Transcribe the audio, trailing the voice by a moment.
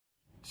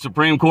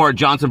Supreme Court,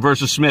 Johnson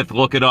versus Smith,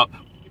 look it up.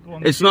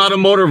 It's not a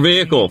motor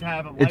vehicle.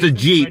 It's a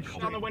Jeep.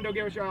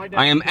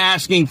 I am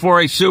asking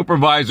for a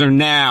supervisor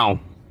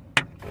now.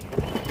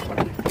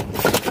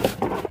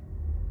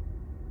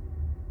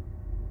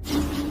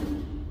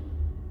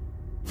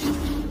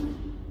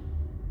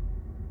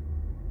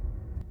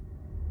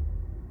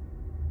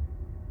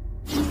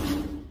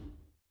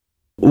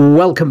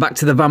 Welcome back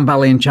to the Van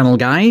Ballion channel,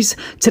 guys.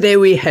 Today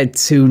we head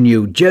to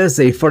New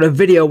Jersey for a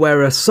video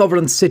where a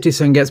sovereign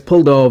citizen gets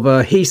pulled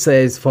over, he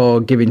says,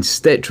 for giving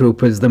state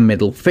troopers the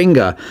middle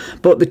finger,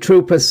 but the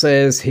trooper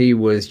says he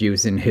was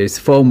using his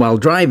phone while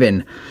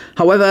driving.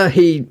 However,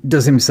 he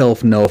does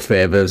himself no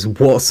favours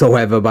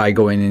whatsoever by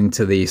going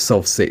into the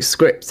Sov-6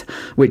 script,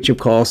 which of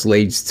course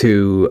leads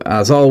to,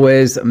 as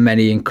always,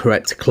 many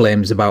incorrect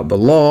claims about the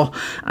law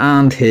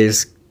and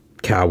his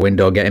car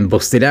window getting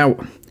busted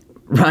out.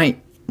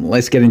 Right.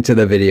 Let's get into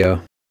the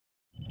video.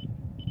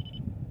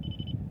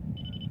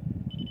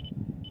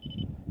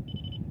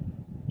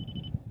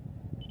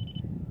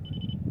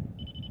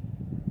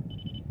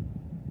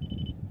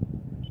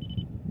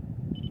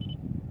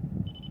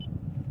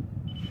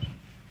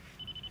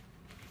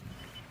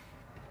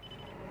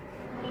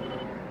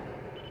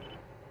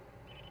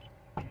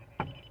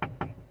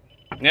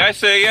 Yeah, I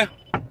see you.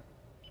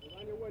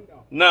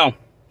 No.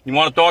 You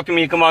want to talk to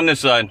me, you come on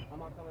this side. I'm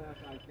not coming that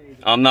side.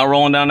 I'm not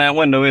rolling down that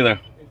window either.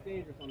 It's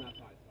dangerous on that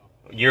side,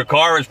 so. Your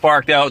car is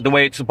parked out the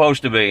way it's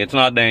supposed to be. It's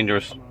not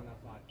dangerous. I'm on that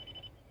side.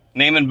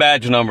 Name and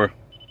badge number. I'll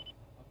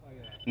tell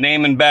you that.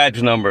 Name and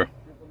badge number.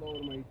 Triple load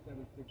of my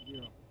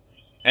 760.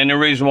 And the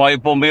reason why you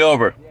pulled me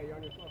over. Yeah, you're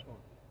on your cell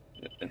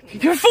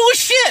phone. You're full of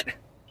shit!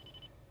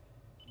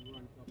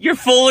 You're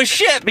full of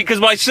shit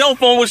because my cell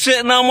phone was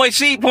sitting on my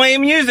seat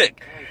playing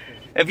music.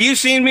 If you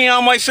seen me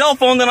on my cell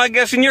phone, then I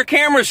guess in your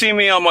camera see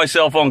me on my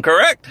cell phone,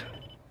 correct?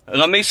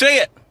 Let me see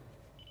it.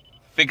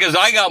 Because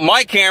I got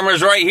my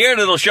cameras right here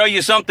that'll show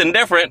you something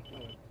different.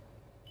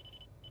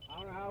 I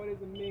don't know how it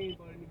is in Maine,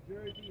 but in New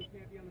Jersey, you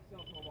can't be on the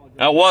cell phone while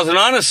driving. I wasn't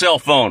on a cell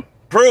phone.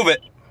 Prove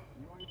it.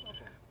 You're on your cell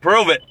phone.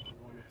 Prove it.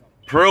 You're on your cell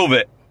phone. Prove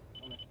it.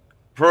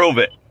 Prove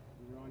it.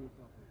 You're on your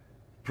cell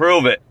phone.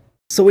 Prove it.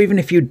 So even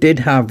if you did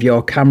have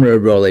your camera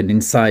rolling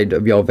inside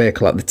of your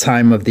vehicle at the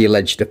time of the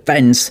alleged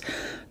offence,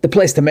 the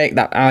place to make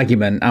that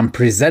argument and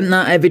present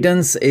that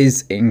evidence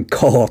is in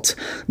court,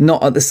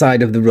 not at the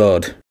side of the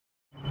road.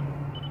 Why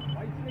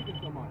are you shaking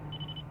so much?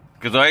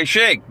 Because I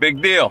shake.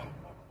 Big deal.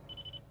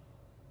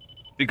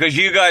 Because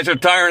you guys are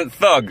tyrant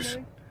thugs.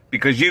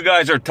 Because you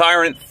guys are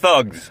tyrant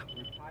thugs.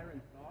 You're a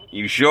tyrant dog?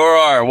 You sure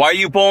are. Why are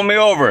you pulling me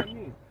over? What do you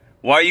mean?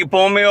 Why are you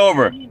pulling me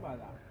over? What do you mean by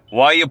that?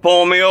 Why are you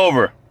pulling me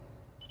over? What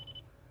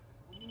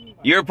do you mean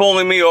by You're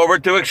pulling me over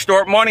to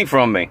extort money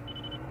from me.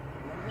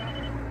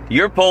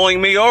 You're pulling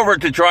me over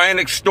to try and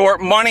extort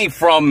money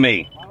from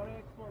me. that? Why would I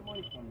export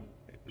money from you?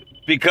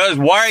 Because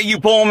why are you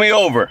pulling me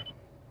over?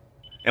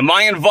 Am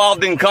I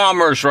involved in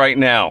commerce right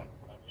now?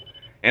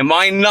 Am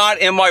I not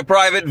in my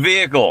private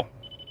vehicle?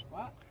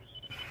 What?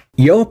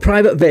 Your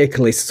private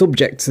vehicle is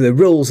subject to the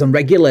rules and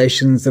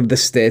regulations of the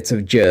state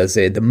of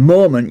Jersey the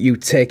moment you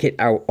take it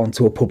out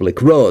onto a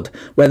public road,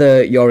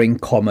 whether you're in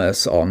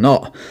commerce or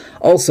not.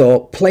 Also,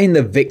 playing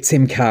the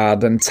victim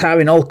card and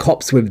tarring all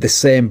cops with the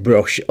same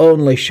brush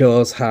only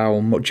shows how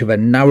much of a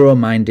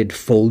narrow-minded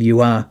fool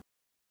you are.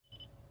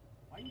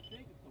 Why are you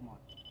shaking so much?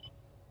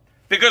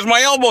 Because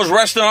my elbow's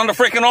resting on the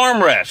freaking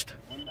armrest.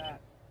 Wouldn't that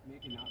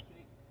make it not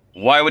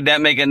shake? Why would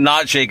that make it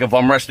not shake if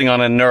I'm resting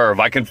on a nerve?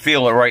 I can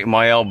feel it right in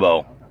my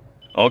elbow.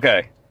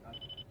 Okay.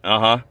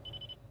 Uh-huh. Like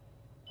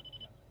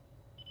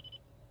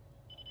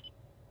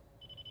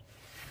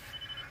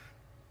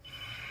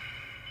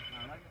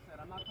I said,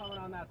 I'm not coming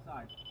on that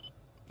side.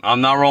 I'm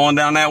not rolling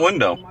down that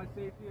window. For my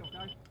safety,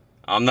 okay?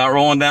 I'm not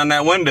rolling down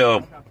that window.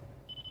 Okay.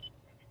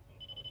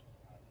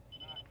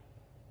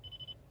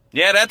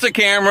 Yeah, that's a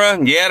camera.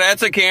 Yeah,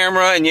 that's a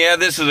camera. And yeah,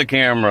 this is a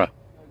camera.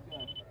 Good.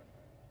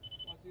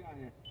 What's he got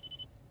here?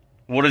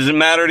 What does it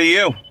matter to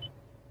you?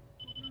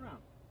 Looking around.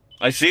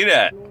 I see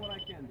that. Doing what I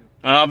can do.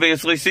 I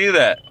obviously see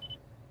that.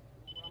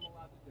 What I'm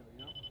allowed to do,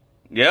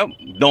 you know?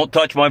 Yep. Don't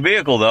touch my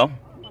vehicle, though.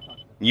 I'm not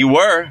touching it. You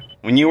were.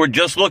 When you were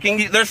just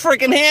looking, there's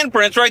freaking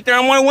handprints right there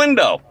on my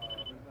window.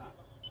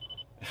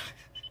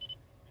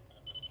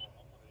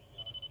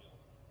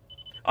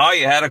 Oh,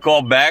 you had to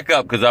call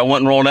backup because I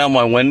wouldn't roll down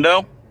my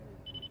window?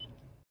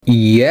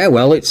 Yeah,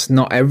 well, it's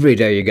not every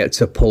day you get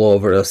to pull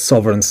over a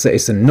sovereign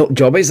citizen nut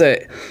job, is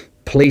it?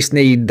 Police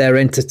need their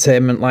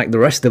entertainment like the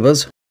rest of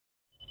us.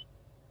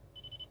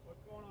 What's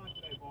going on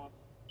today, boss?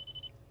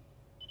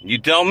 You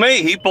tell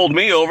me. He pulled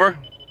me over.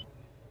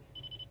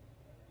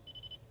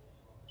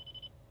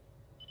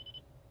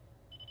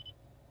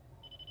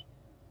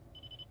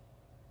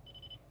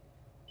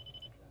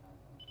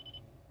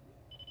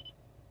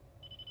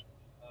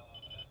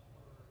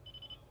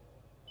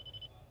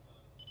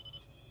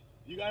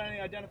 You got any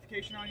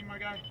identification on you, my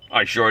guy?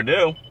 I sure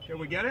do. Can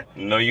we get it?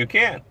 No, you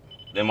can't.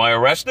 Am I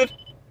arrested?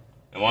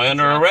 Am I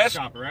under arrest?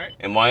 Stop, right?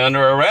 Am I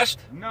under arrest?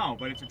 No,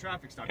 but it's a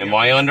traffic stop. Am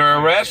I under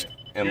arrest?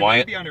 Am You're I?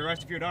 gonna be under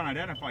arrest if you don't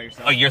identify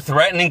yourself. Oh, you're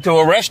threatening to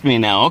arrest me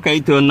now. Okay,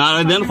 to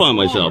not identify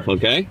myself.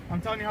 Okay.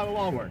 I'm telling you how the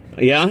law works.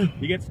 Yeah.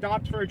 You get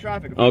stopped for a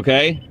traffic offense.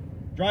 Okay.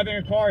 Driving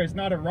a car is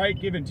not a right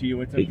given to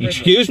you. It's a privilege.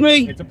 Excuse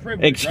me? It's a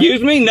privilege.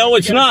 Excuse right? me? No,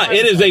 it's not.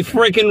 It is a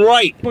freaking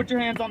right. Put your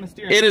hands on the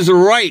steering It is a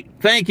right.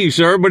 Thank you,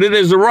 sir, but it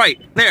is a right.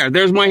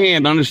 There's my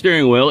hand on the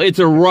steering wheel. It's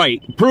a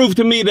right. Prove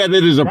to me that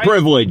it is a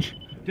privilege.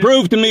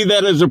 Prove to me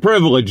that it is a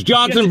privilege.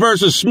 Johnson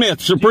versus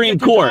Smith, Supreme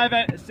Court. Drive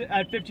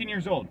at 15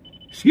 years old.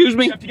 Excuse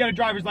me? You have to get a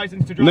driver's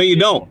license to drive. No, you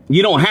don't.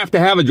 You don't have to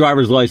have a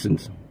driver's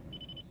license.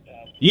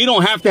 You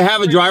don't have to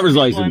have a driver's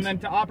license. And then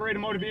to operate a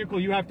motor vehicle,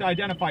 you have to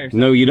identify yourself.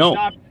 No, you don't.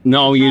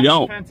 No, you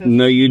don't.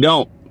 No, you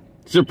don't.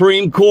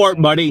 Supreme Court,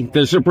 buddy.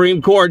 The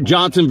Supreme Court,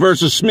 Johnson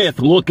versus Smith.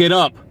 Look it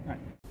up.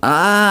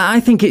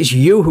 I think it's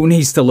you who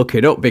needs to look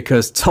it up,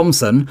 because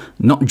Thompson,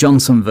 not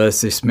Johnson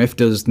versus Smith,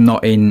 does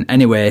not in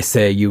any way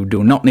say you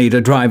do not need a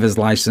driver's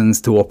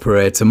license to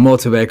operate a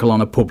motor vehicle on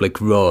a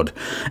public road.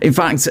 In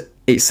fact,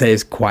 it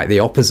says quite the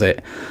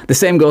opposite. The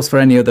same goes for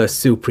any other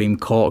Supreme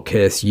Court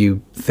case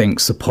you think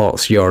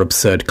supports your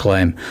absurd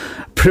claim.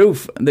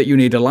 Proof that you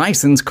need a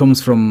license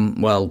comes from,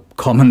 well,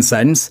 common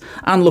sense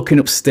and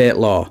looking up state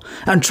law.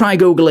 And try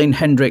googling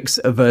Hendricks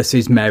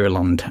versus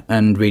Maryland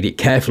and read it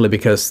carefully,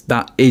 because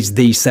that is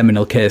the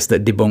seminal case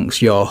that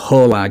debunks your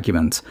whole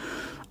argument.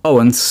 Oh,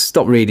 and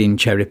stop reading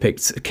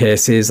cherry-picked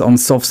cases on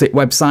soft-sit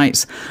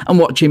websites and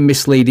watching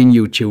misleading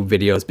YouTube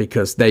videos,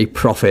 because they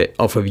profit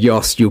off of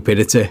your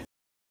stupidity.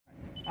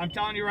 I'm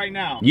telling you right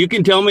now. You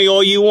can tell me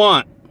all you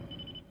want.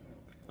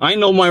 I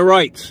know my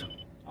rights.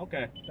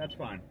 Okay, that's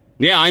fine.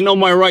 Yeah, I know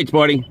my rights,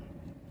 buddy.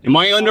 Am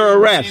I under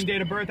arrest?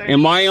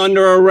 Am I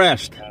under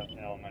arrest?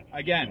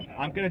 Again,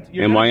 I'm gonna.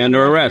 Am I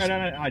under arrest?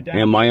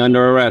 Am I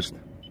under arrest?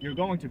 You're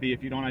going to be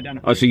if you don't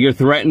identify. Oh, so you're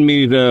threatening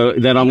me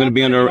that I'm going to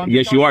be under...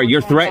 Yes, you are. You're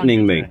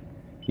threatening me.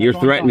 You're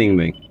threatening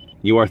me.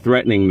 You are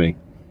threatening me.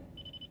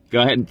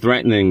 Go ahead and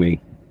threatening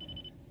me.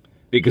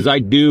 Because I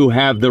do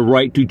have the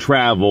right to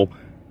travel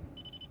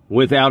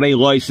without a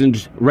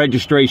license,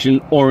 registration,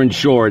 or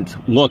insurance.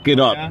 Look it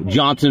up. Yeah.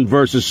 Johnson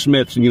versus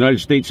Smith, United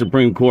States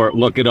Supreme Court.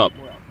 Look it up.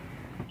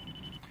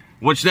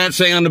 What's that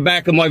say on the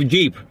back of my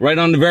Jeep? Right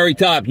on the very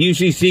top.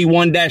 UCC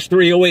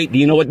 1-308. Do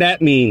you know what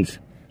that means?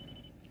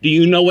 Do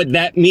you know what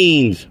that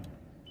means?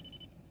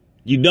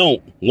 You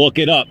don't. Look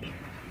it up.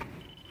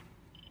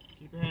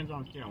 Keep your hands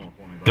on the steering wheel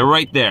for me, bro. They're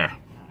right there.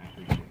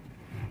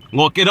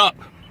 Look it up.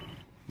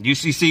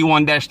 UCC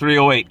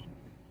 1-308.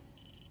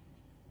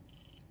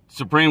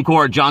 Supreme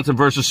Court, Johnson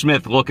versus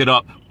Smith. Look it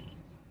up.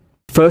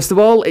 First of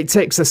all, it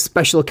takes a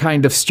special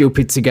kind of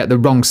stupid to get the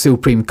wrong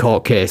Supreme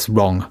Court case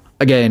wrong.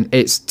 Again,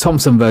 it's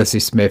Thompson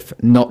versus Smith,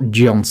 not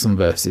Johnson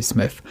versus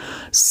Smith.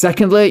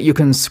 Secondly, you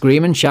can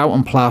scream and shout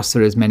and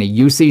plaster as many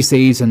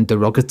UCCs and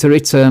derogatory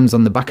terms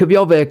on the back of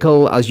your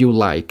vehicle as you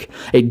like.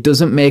 It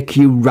doesn't make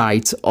you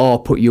right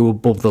or put you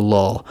above the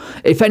law.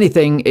 If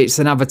anything, it's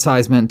an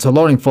advertisement to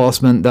law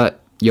enforcement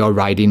that you're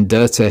riding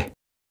dirty.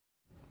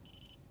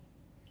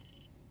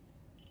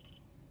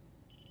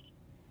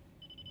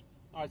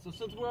 Alright, so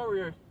since we're over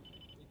here,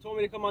 you told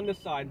me to come on this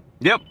side.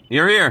 Yep,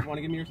 you're here. You want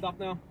to give me your stuff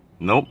now?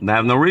 Nope, I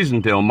have no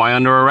reason to. Am I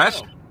under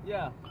arrest? Oh,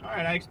 yeah.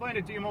 Alright, I explained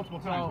it to you multiple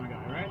times, my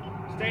guy,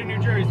 right? State of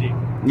New Jersey.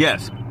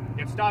 Yes.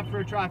 Get stopped for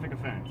a traffic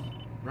offense.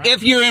 Right?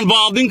 If you're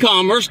involved in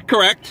commerce,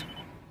 correct.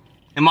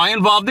 Am I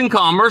involved in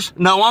commerce?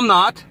 No, I'm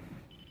not.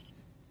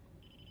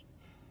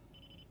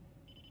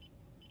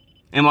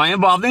 Am I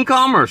involved in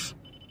commerce?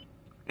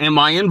 Am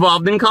I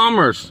involved in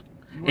commerce?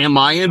 Am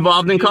I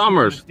involved in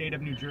commerce? State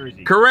of New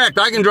Jersey. Correct.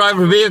 I can drive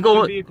a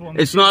vehicle.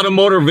 It's not a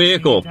motor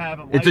vehicle.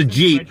 It's a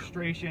Jeep.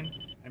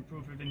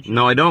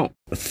 No, I don't.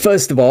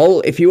 First of all,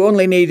 if you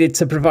only needed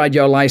to provide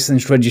your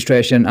license,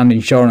 registration and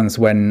insurance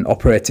when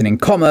operating in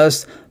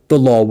commerce, the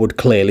law would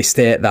clearly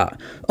state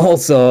that.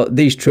 Also,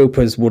 these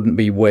troopers wouldn't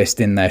be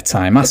wasting their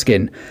time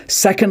asking.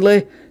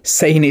 Secondly,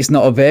 saying it's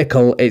not a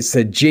vehicle, it's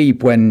a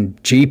Jeep, when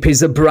Jeep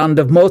is a brand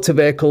of motor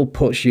vehicle,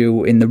 puts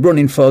you in the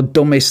running for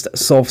dumbest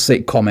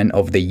soft-sit comment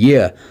of the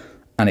year.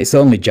 And it's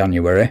only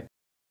January.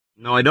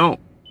 No, I don't.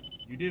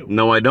 You do.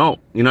 No, I don't.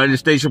 United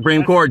States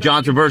Supreme Court,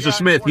 Johnson versus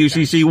Smith,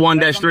 UCC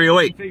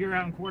 1-308. Figure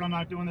out in court I'm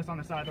not doing this on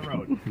the side of the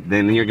road.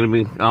 Then you're going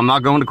to be... I'm not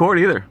going to court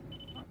either.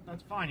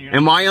 That's fine.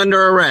 Am I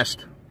under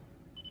arrest?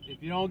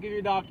 If you don't give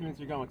your documents,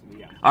 you're going to be,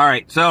 yes. All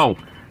right, so,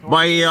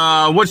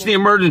 what's the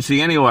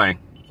emergency anyway?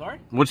 Sorry?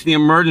 What's the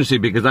emergency?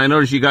 Because I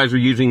noticed you guys were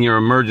using your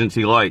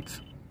emergency lights.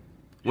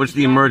 What's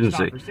the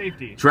emergency? For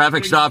safety.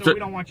 Traffic stops. So we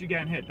don't want you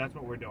getting hit. That's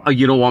what we're doing. Oh,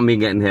 you don't want me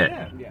getting hit?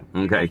 Yeah.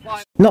 Okay.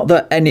 Not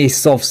that any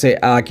soft-sit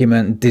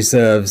argument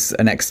deserves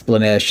an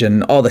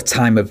explanation or the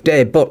time of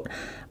day, but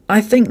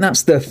I think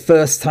that's the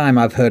first time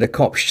I've heard a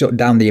cop shut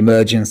down the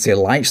emergency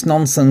lights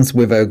nonsense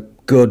with a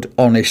good,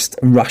 honest,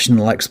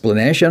 rational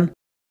explanation.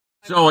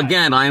 So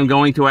again, I am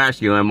going to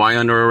ask you, am I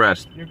under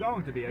arrest? You're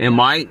going to be.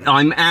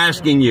 I'm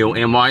asking you,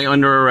 am I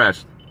under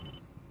arrest?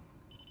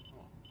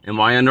 Am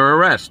I under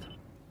arrest?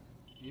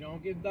 If you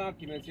don't give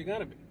documents, you're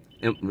going to be.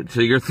 So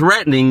you're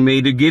threatening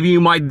me to give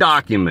you my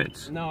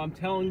documents. No, I'm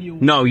telling you.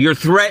 No, you're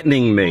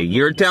threatening me.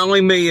 You're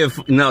telling me if...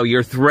 No,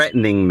 you're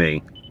threatening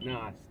me.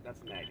 No, that's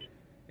negative.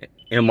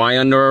 Am I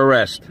under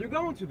arrest? You're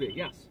going to be,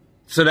 yes.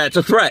 So that's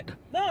a threat.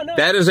 No,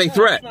 that is a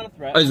threat. It's not a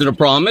threat. Is it a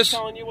promise? I'm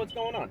telling you what's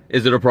going on.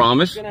 Is it a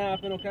promise? It's gonna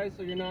happen, okay?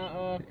 So you're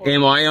not.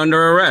 Am I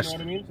under arrest? You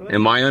know what I mean? So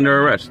Am I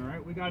under arrest? All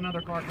right, we got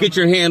another car. Get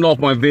your hand off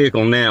my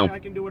vehicle now. I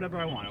can do whatever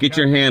I want. Get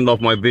your hand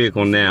off my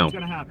vehicle now. What's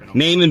gonna happen? Okay?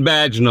 Name and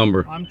badge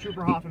number. I'm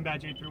Trooper Hoffman,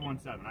 badge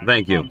 8317.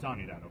 Thank you. I'm telling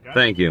you that, okay?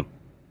 Thank you.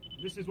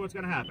 This is what's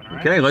gonna happen, all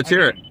right? Okay, let's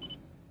hear it.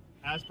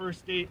 As per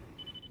state,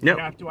 Yep.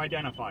 you have to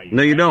identify you.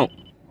 No, you don't.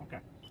 Okay.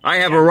 I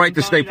have a right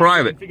to stay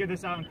private. Figure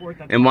this out in court.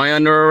 Am I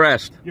under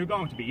arrest? You're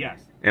going to be, yes.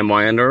 Am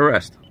I under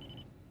arrest?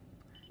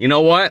 You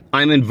know what?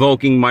 I'm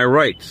invoking my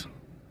rights.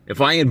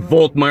 If I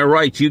invoke my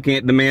rights, you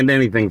can't demand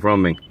anything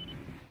from me.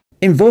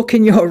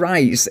 Invoking your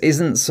rights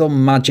isn't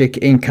some magic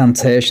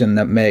incantation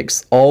that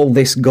makes all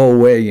this go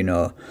away, you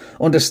know.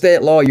 Under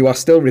state law, you are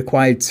still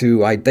required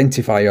to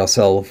identify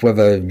yourself,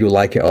 whether you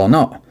like it or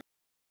not.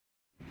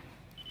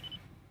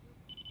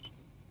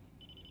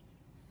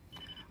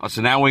 Oh,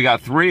 so now we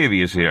got 3 of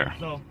yous here.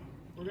 So,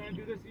 we're going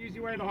to do this the easy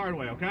way or the hard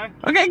way, okay?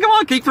 Okay, come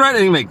on, keep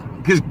threatening me.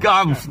 Because,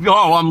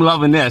 oh, I'm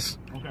loving this.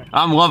 Okay.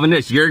 I'm loving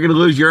this. You're going to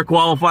lose your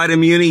qualified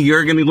immunity.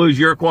 You're going to lose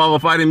your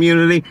qualified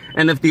immunity.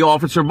 And if the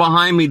officer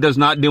behind me does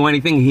not do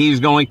anything, he's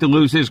going to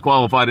lose his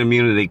qualified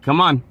immunity.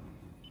 Come on.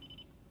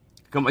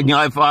 Come on. You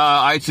know,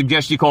 I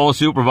suggest you call a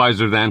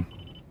supervisor then.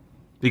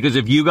 Because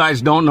if you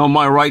guys don't know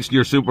my rights,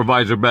 your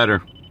supervisor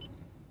better.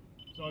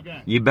 So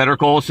again, you better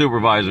call a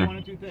supervisor. One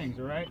of 2 things,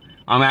 all right?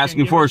 I'm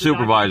asking for a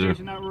supervisor.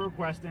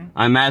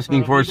 I'm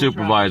asking for a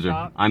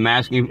supervisor. I'm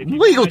asking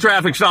legal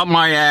traffic stop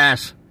my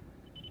ass.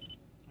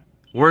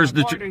 Where's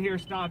the Kauder here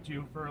stopped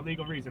you for a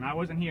legal reason. I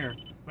wasn't here,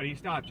 but he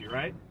stopped you,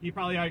 right? He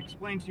probably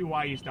explained to you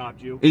why he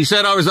stopped you. He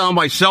said I was on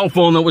my cell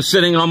phone that was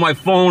sitting on my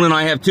phone, and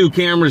I have 2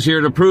 cameras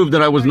here to prove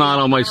that I was not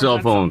on my cell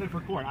phone.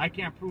 I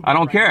can't prove. I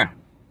don't care.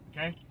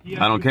 Okay?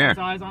 I don't care.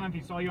 Eyes on him.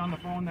 If he saw you on the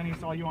phone, then he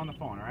saw you on the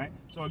phone, all right?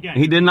 So again,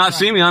 he did not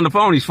see me on the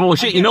phone. He's full of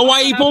shit. You know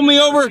why he pulled me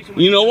over?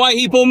 You know why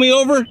he pulled me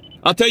over?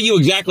 I'll tell you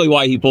exactly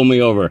why he pulled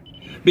me over.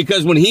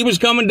 Because when he was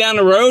coming down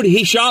the road,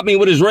 he shot me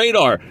with his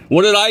radar.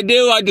 What did I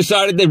do? I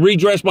decided to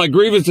redress my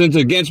grievances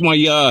against my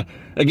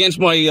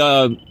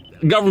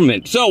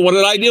government. So what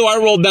did I do? I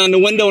rolled down the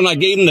window and I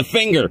gave him the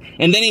finger.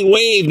 And then he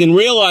waved and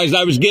realized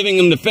I was giving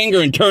him the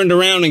finger and turned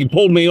around and he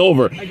pulled me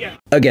over.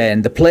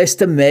 Again, the place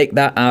to make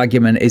that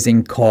argument is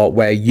in court,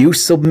 where you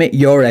submit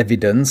your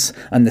evidence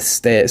and the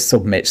state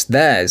submits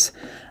theirs.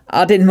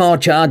 Adding more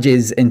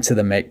charges into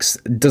the mix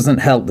doesn't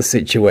help the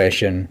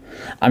situation.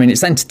 I mean,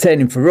 it's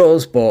entertaining for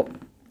us, but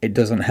it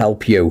doesn't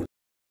help you.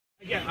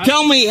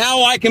 Tell me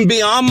how I can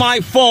be on my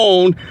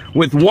phone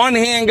with one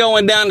hand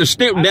going down the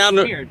step down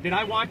the. Did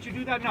I watch you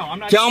do that? No, I'm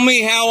not. Tell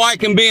me how I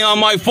can be on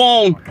my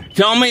phone.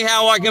 Tell me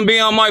how I can be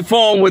on my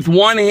phone with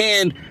one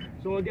hand.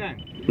 So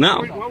again,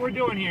 no. What we're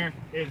doing here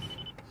is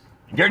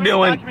you're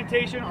doing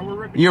documentation, or we're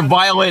ripping. You're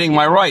violating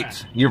my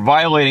rights. You're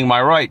violating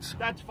my rights.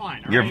 That's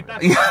fine. Right?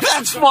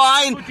 That's so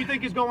fine. What you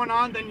think is going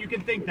on, then you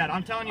can think that.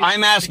 I'm telling you.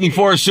 I'm asking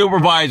for a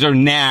supervisor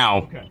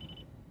now. Okay.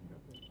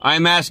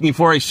 I'm asking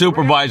for a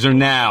supervisor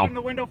now.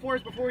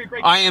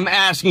 I am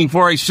asking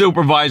for a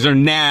supervisor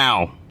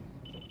now.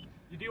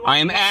 I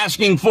am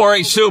asking for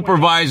a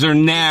supervisor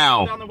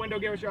now.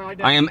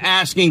 I am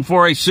asking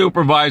for a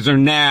supervisor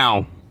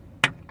now.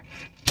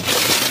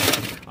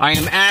 I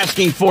am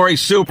asking for a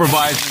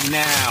supervisor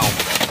now.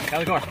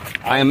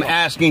 I am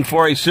asking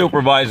for a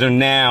supervisor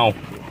now.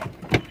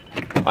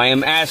 I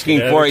am asking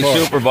for a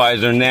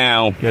supervisor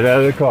now. Get out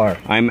of the car.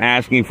 I'm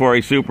asking for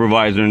a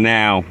supervisor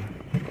now.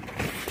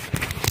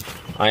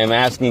 I am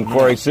asking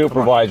for a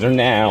supervisor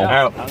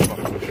now.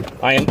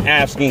 I am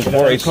asking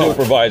for a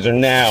supervisor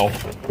now.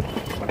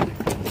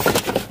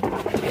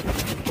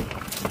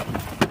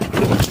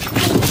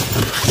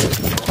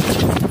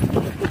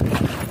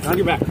 On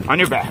your back. On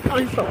your back.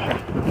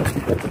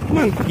 Come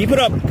on, keep it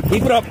up.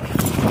 Keep it up.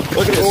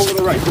 Look at this. Over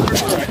the right. Look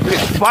at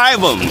this.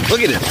 5 of them.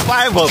 Look at this.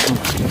 5 of them.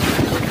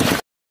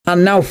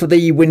 And now for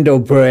the window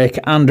break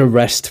and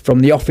arrest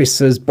from the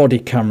officer's body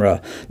camera.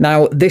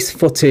 Now, this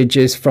footage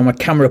is from a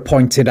camera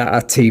pointed at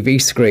a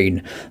TV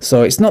screen,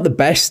 so it's not the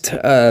best,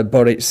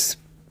 but it's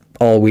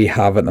all we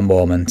have at the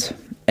moment.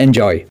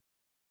 Enjoy. You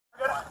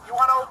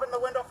want to open the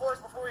window for us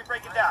before we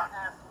break it down?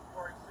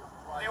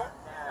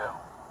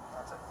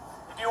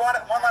 Do you want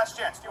it? One last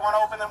chance. Do you want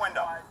to open the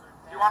window?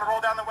 Do you want to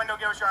roll down the window,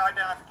 give us your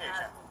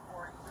identification?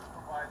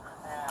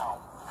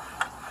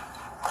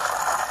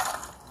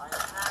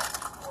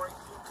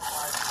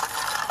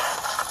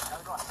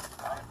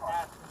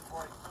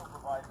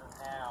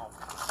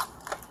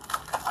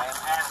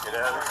 Get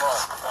out of the car.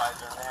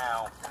 Supervisor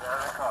now. Get out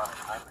of the car.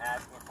 I'm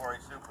asking for a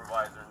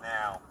supervisor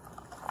now.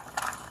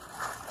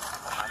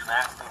 I'm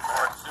asking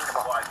for a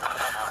supervisor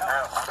now. Get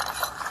out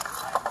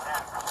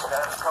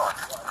of the car.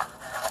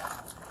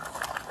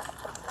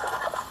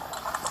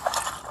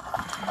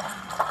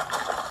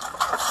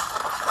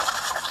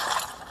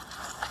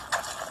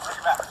 On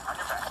your back. On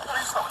your back.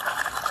 Please don't.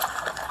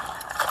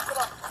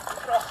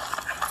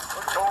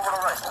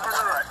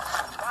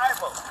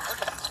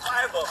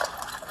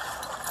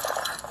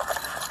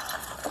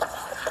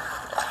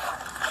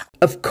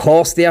 Of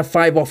course they have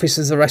 5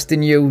 officers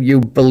arresting you. You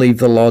believe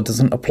the law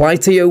doesn't apply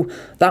to you.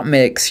 That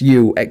makes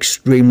you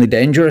extremely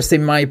dangerous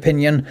in my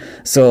opinion.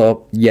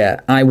 So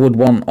yeah, I would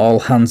want all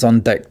hands on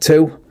deck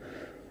too.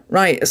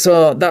 Right,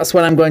 so that's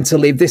when I'm going to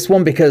leave this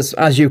one because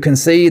as you can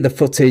see, the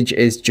footage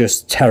is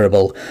just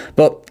terrible.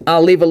 But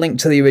I'll leave a link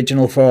to the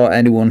original for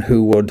anyone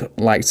who would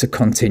like to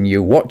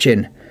continue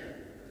watching.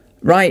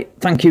 Right,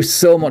 thank you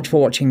so much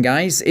for watching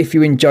guys. If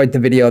you enjoyed the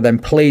video then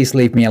please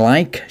leave me a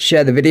like,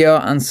 share the video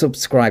and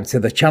subscribe to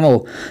the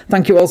channel.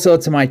 Thank you also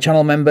to my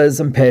channel members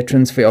and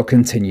patrons for your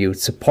continued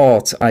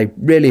support. I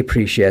really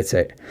appreciate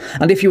it.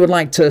 And if you would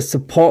like to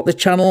support the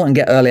channel and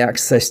get early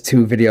access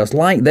to videos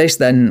like this,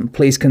 then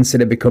please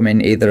consider becoming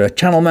either a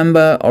channel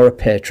member or a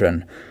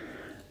patron.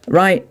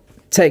 Right,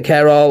 take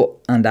care all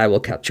and I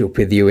will catch up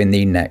with you in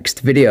the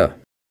next video.